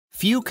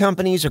Few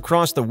companies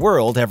across the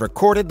world have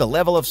recorded the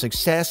level of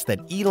success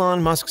that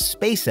Elon Musk's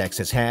SpaceX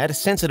has had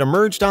since it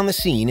emerged on the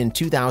scene in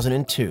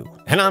 2002.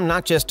 And I'm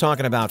not just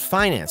talking about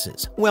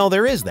finances. Well,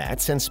 there is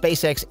that, since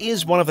SpaceX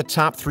is one of the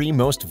top 3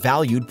 most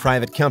valued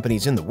private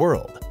companies in the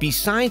world.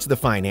 Besides the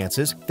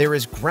finances, there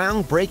is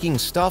groundbreaking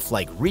stuff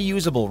like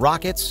reusable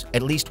rockets,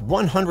 at least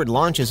 100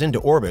 launches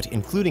into orbit,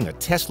 including a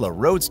Tesla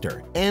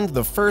Roadster, and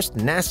the first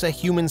NASA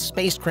human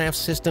spacecraft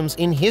systems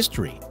in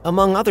history,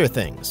 among other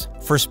things.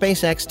 For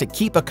SpaceX to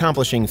keep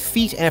accomplishing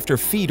feat after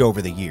feat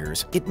over the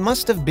years, it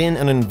must have been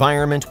an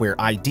environment where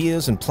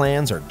ideas and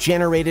plans are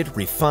generated,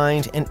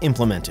 refined, and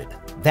implemented.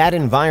 That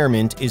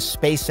environment is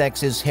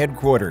SpaceX's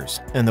headquarters,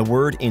 and the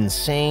word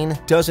insane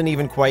doesn't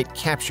even quite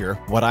capture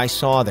what I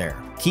saw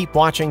there. Keep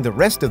watching the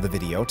rest of the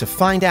video to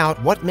find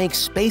out what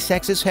makes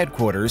SpaceX's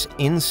headquarters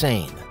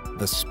insane.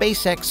 The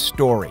SpaceX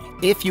story.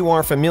 If you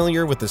are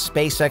familiar with the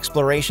space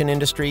exploration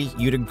industry,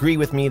 you'd agree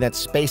with me that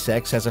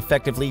SpaceX has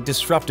effectively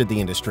disrupted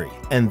the industry,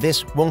 and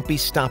this won't be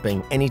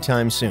stopping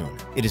anytime soon.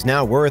 It is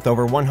now worth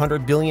over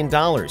 $100 billion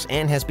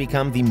and has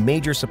become the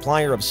major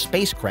supplier of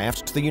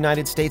spacecraft to the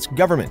United States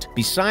government,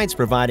 besides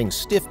providing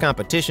stiff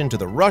competition to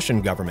the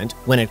Russian government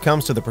when it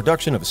comes to the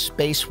production of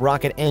space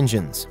rocket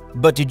engines.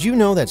 But did you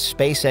know that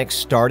SpaceX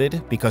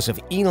started because of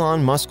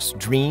Elon Musk's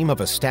dream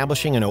of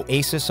establishing an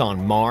oasis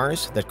on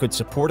Mars that could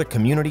support a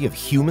community of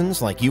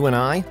humans like you and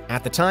I?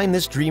 At the time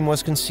this dream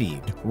was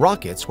conceived,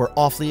 rockets were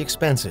awfully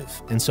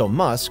expensive, and so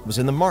Musk was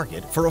in the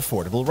market for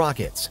affordable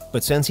rockets.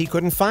 But since he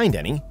couldn't find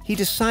any, he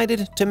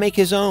decided to make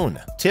his own.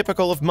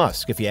 Typical of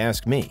Musk, if you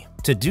ask me.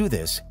 To do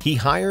this, he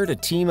hired a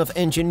team of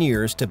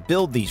engineers to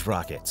build these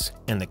rockets,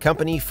 and the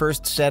company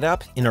first set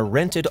up in a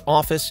rented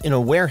office in a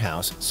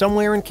warehouse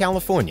somewhere in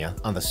California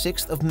on the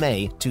 6th of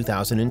May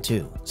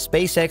 2002.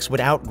 SpaceX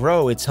would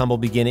outgrow its humble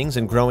beginnings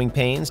and growing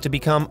pains to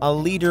become a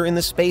leader in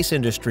the space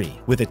industry,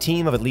 with a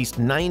team of at least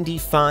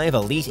 95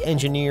 elite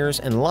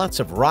engineers and lots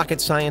of rocket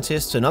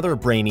scientists and other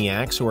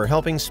brainiacs who are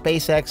helping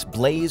SpaceX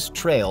blaze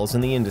trails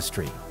in the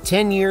industry.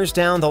 10 years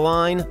down the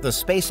line, the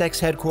SpaceX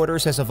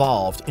headquarters has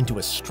evolved into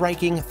a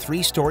striking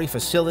 3-story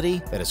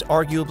facility that is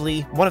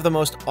arguably one of the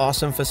most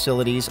awesome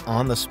facilities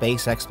on the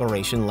space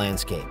exploration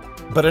landscape.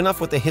 But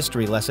enough with the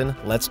history lesson,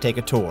 let's take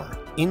a tour.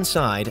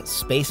 Inside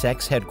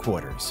SpaceX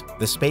headquarters.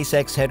 The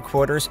SpaceX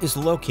headquarters is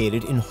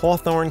located in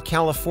Hawthorne,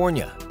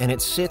 California, and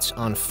it sits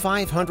on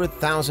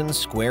 500,000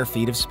 square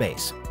feet of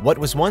space. What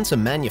was once a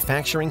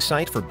manufacturing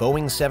site for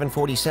Boeing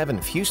 747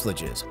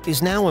 fuselages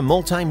is now a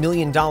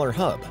multi-million-dollar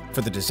hub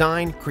for the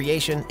design,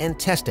 creation, and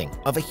testing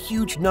of a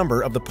huge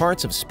number of the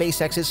parts of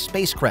SpaceX's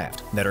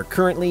spacecraft that are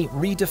currently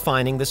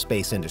redefining the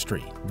space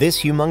industry.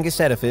 This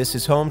humongous edifice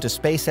is home to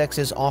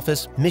SpaceX's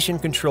Office Mission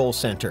Control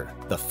Center,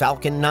 the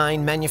Falcon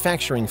 9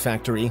 manufacturing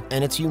factory,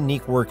 and its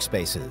unique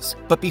workspaces.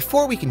 But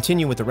before we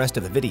continue with the rest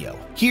of the video,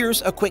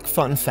 here's a quick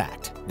fun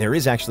fact. There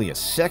is actually a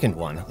second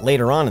one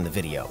later on in the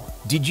video.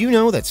 Did you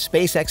know that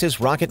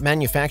SpaceX's rocket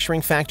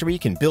manufacturing factory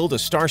can build a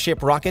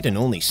Starship rocket in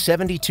only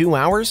 72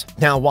 hours?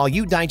 Now, while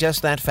you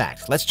digest that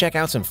fact, let's check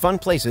out some fun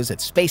places at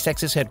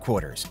SpaceX's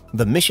headquarters.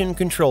 The Mission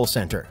Control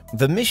Center.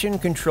 The Mission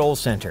Control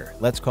Center,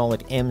 let's call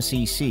it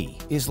MCC,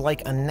 is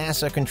like a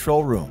NASA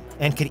control room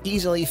and could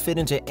easily fit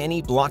into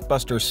any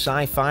blockbuster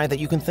sci-fi that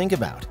you can think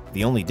about.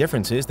 The only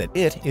difference is that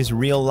it is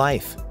real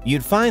life.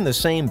 You'd find the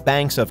same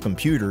banks of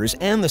computers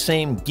and the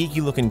same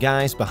geeky-looking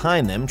guys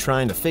behind them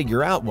trying to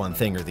figure out one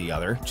thing or the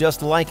other,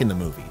 just like in the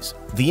movies.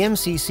 The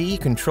MCC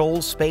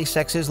controls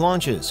SpaceX's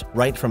launches,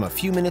 right from a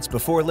few minutes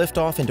before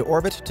liftoff into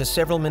orbit to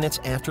several minutes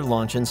after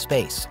launch in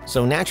space.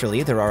 So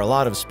naturally, there are a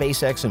lot of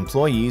SpaceX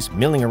employees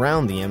milling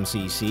around the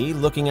MCC,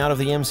 looking out of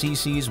the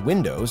MCC's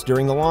windows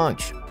during the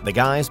launch. The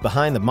guys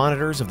behind the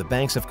monitors of the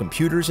banks of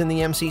computers in the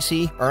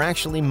MCC are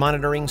actually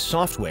monitoring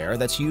software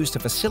that's used to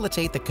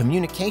facilitate the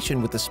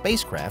communication with the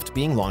spacecraft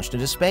being launched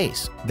into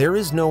space. There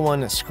is no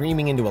one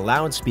screaming into a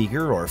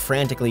loudspeaker or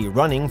frantically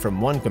running from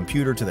one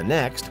computer to the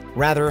next.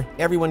 Rather,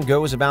 everyone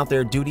goes about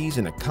their duties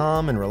in a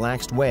calm and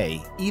relaxed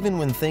way, even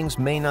when things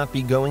may not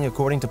be going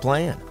according to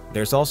plan.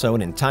 There's also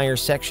an entire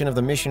section of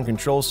the Mission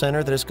Control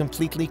Center that is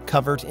completely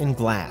covered in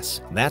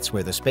glass. That's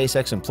where the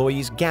SpaceX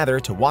employees gather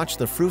to watch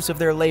the fruits of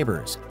their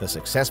labors, the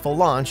successful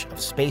launch of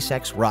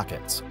SpaceX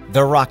rockets.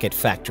 The Rocket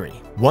Factory.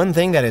 One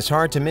thing that is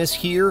hard to miss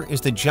here is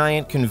the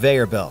giant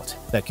conveyor belt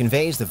that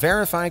conveys the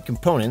verified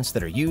components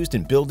that are used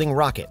in building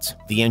rockets.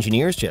 The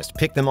engineers just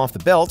pick them off the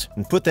belt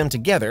and put them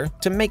together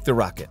to make the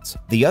rockets.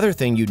 The other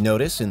thing you'd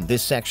notice in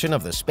this section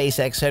of the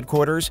SpaceX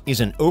headquarters is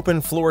an open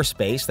floor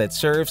space that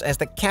serves as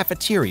the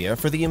cafeteria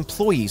for the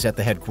employees at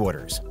the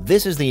headquarters.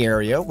 This is the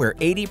area where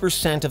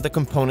 80% of the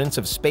components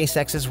of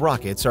SpaceX's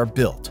rockets are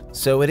built.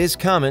 So it is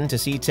common to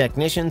see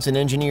technicians and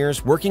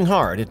engineers working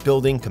hard at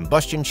building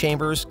combustion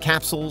chambers,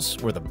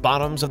 capsules, or the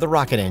bottoms of the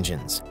rocket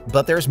engines.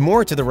 But there's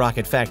more to the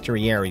rocket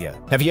factory area.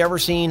 Have you ever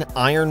seen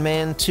Iron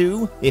Man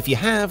 2? If you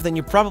have, then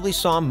you probably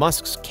saw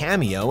Musk's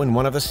cameo in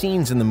one of the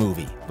scenes in the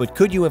movie. But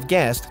could you have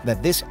guessed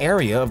that this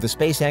area of the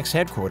SpaceX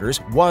headquarters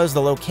was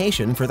the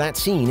location for that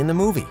scene in the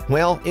movie?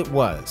 Well, it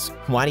was.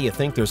 Why do you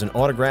think there's an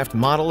autographed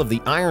model of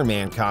the Iron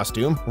Man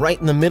costume right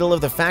in the middle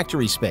of the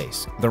factory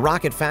space? The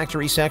rocket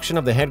factory section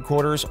of the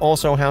headquarters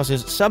also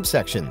houses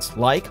subsections,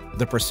 like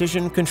the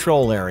Precision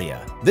Control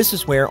Area. This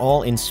is where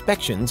all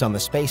inspections on the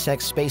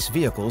SpaceX space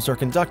vehicles are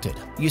conducted.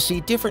 You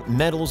see, different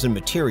metals and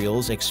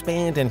materials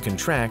expand and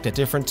contract at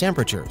different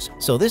temperatures,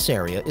 so this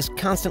area is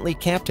constantly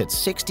kept at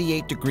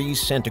 68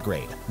 degrees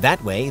centigrade.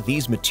 That way,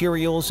 these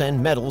materials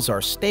and metals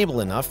are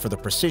stable enough for the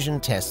precision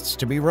tests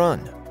to be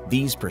run.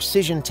 These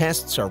precision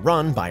tests are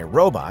run by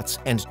robots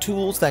and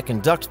tools that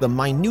conduct the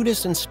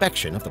minutest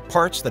inspection of the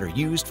parts that are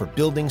used for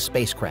building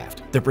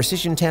spacecraft. The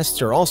precision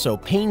tests are also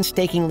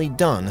painstakingly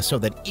done so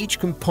that each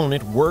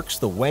component works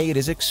the way it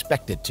is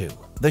expected to.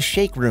 The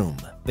Shake Room.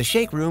 The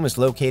Shake Room is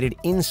located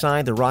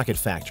inside the rocket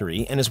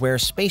factory and is where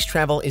space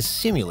travel is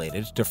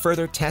simulated to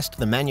further test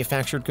the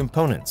manufactured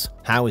components.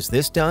 How is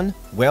this done?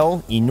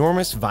 Well,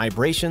 enormous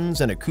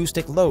vibrations and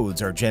acoustic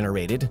loads are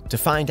generated to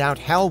find out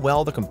how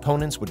well the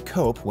components would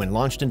cope when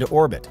launched into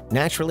orbit.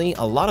 Naturally,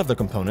 a lot of the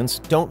components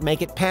don't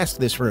make it past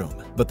this room,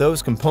 but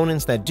those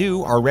components that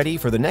do are ready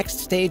for the next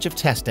stage of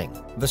testing,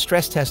 the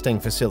stress testing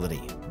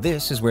facility.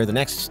 This is where the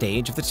next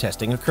stage of the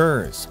testing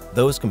occurs.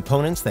 Those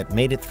components that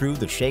made it through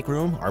the Shake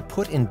Room are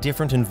put in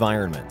different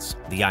environments.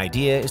 The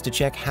idea is to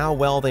check how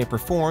well they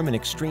perform in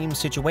extreme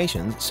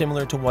situations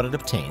similar to what it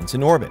obtains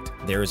in orbit.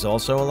 There is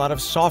also a lot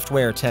of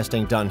software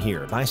testing done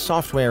here by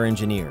software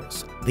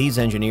engineers. These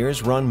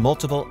engineers run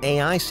multiple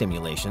AI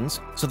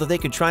simulations so that they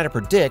could try to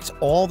predict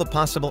all the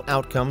possible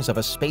outcomes of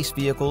a space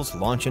vehicle's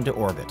launch into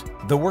orbit.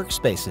 The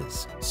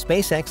workspaces.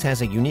 SpaceX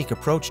has a unique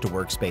approach to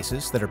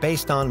workspaces that are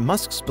based on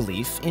Musk's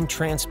belief in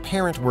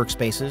transparent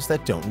workspaces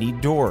that don't need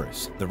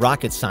doors. The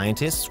rocket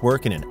scientists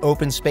work in an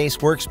open space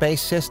workspace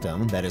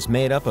system that is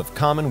made up of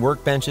common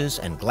workbenches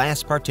and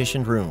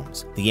glass-partitioned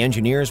rooms. The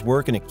engineers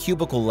work in a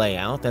cubicle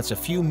layout that's a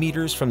few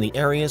meters from the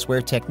areas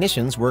where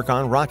technicians work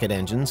on rocket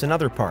engines and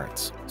other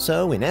parts.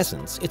 So, in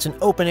essence, it's an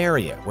open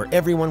area where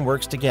everyone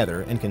works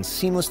together and can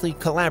seamlessly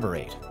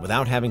collaborate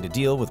without having to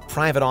deal with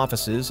private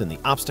offices and the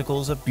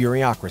obstacles of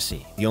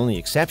bureaucracy. The only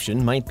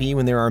exception might be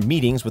when there are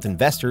meetings with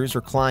investors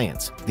or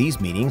clients.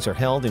 These meetings are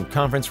held in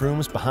conference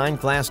rooms behind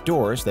glass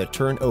doors that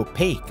turn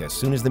opaque as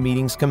soon as the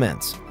meetings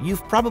commence.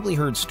 You've probably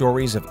heard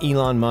stories of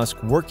Elon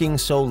Musk working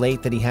so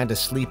late that he had to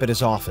sleep at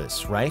his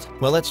office, right?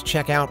 Well, let's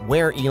check out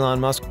where Elon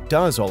Musk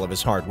does all of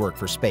his hard work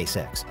for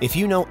SpaceX. If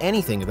you know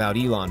anything about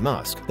Elon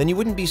Musk, then you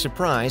wouldn't be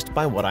surprised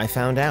by what I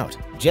found out.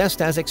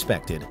 Just as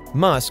expected,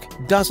 Musk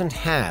doesn't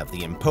have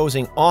the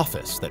imposing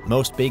office that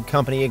most big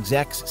company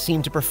execs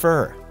seem to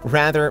prefer.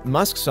 Rather,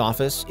 Musk's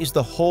office is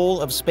the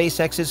whole of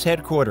SpaceX's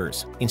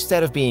headquarters.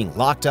 Instead of being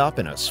locked up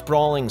in a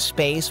sprawling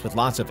space with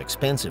lots of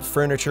expensive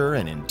furniture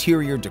and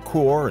interior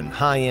decor and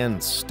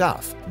high-end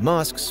stuff,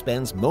 Musk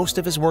spends most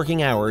of his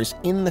working hours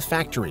in the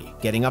factory,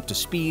 getting up to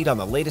speed on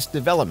the latest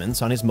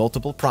developments on his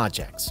multiple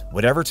projects.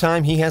 Whatever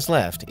time he has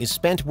left is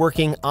spent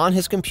working on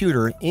his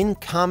computer in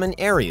common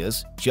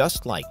areas,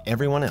 just like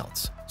everyone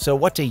else. So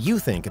what do you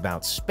think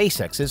about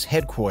SpaceX's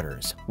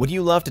headquarters? Would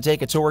you love to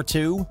take a tour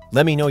too?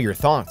 Let me know your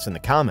thoughts in the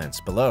comments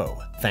below.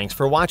 Thanks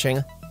for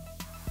watching.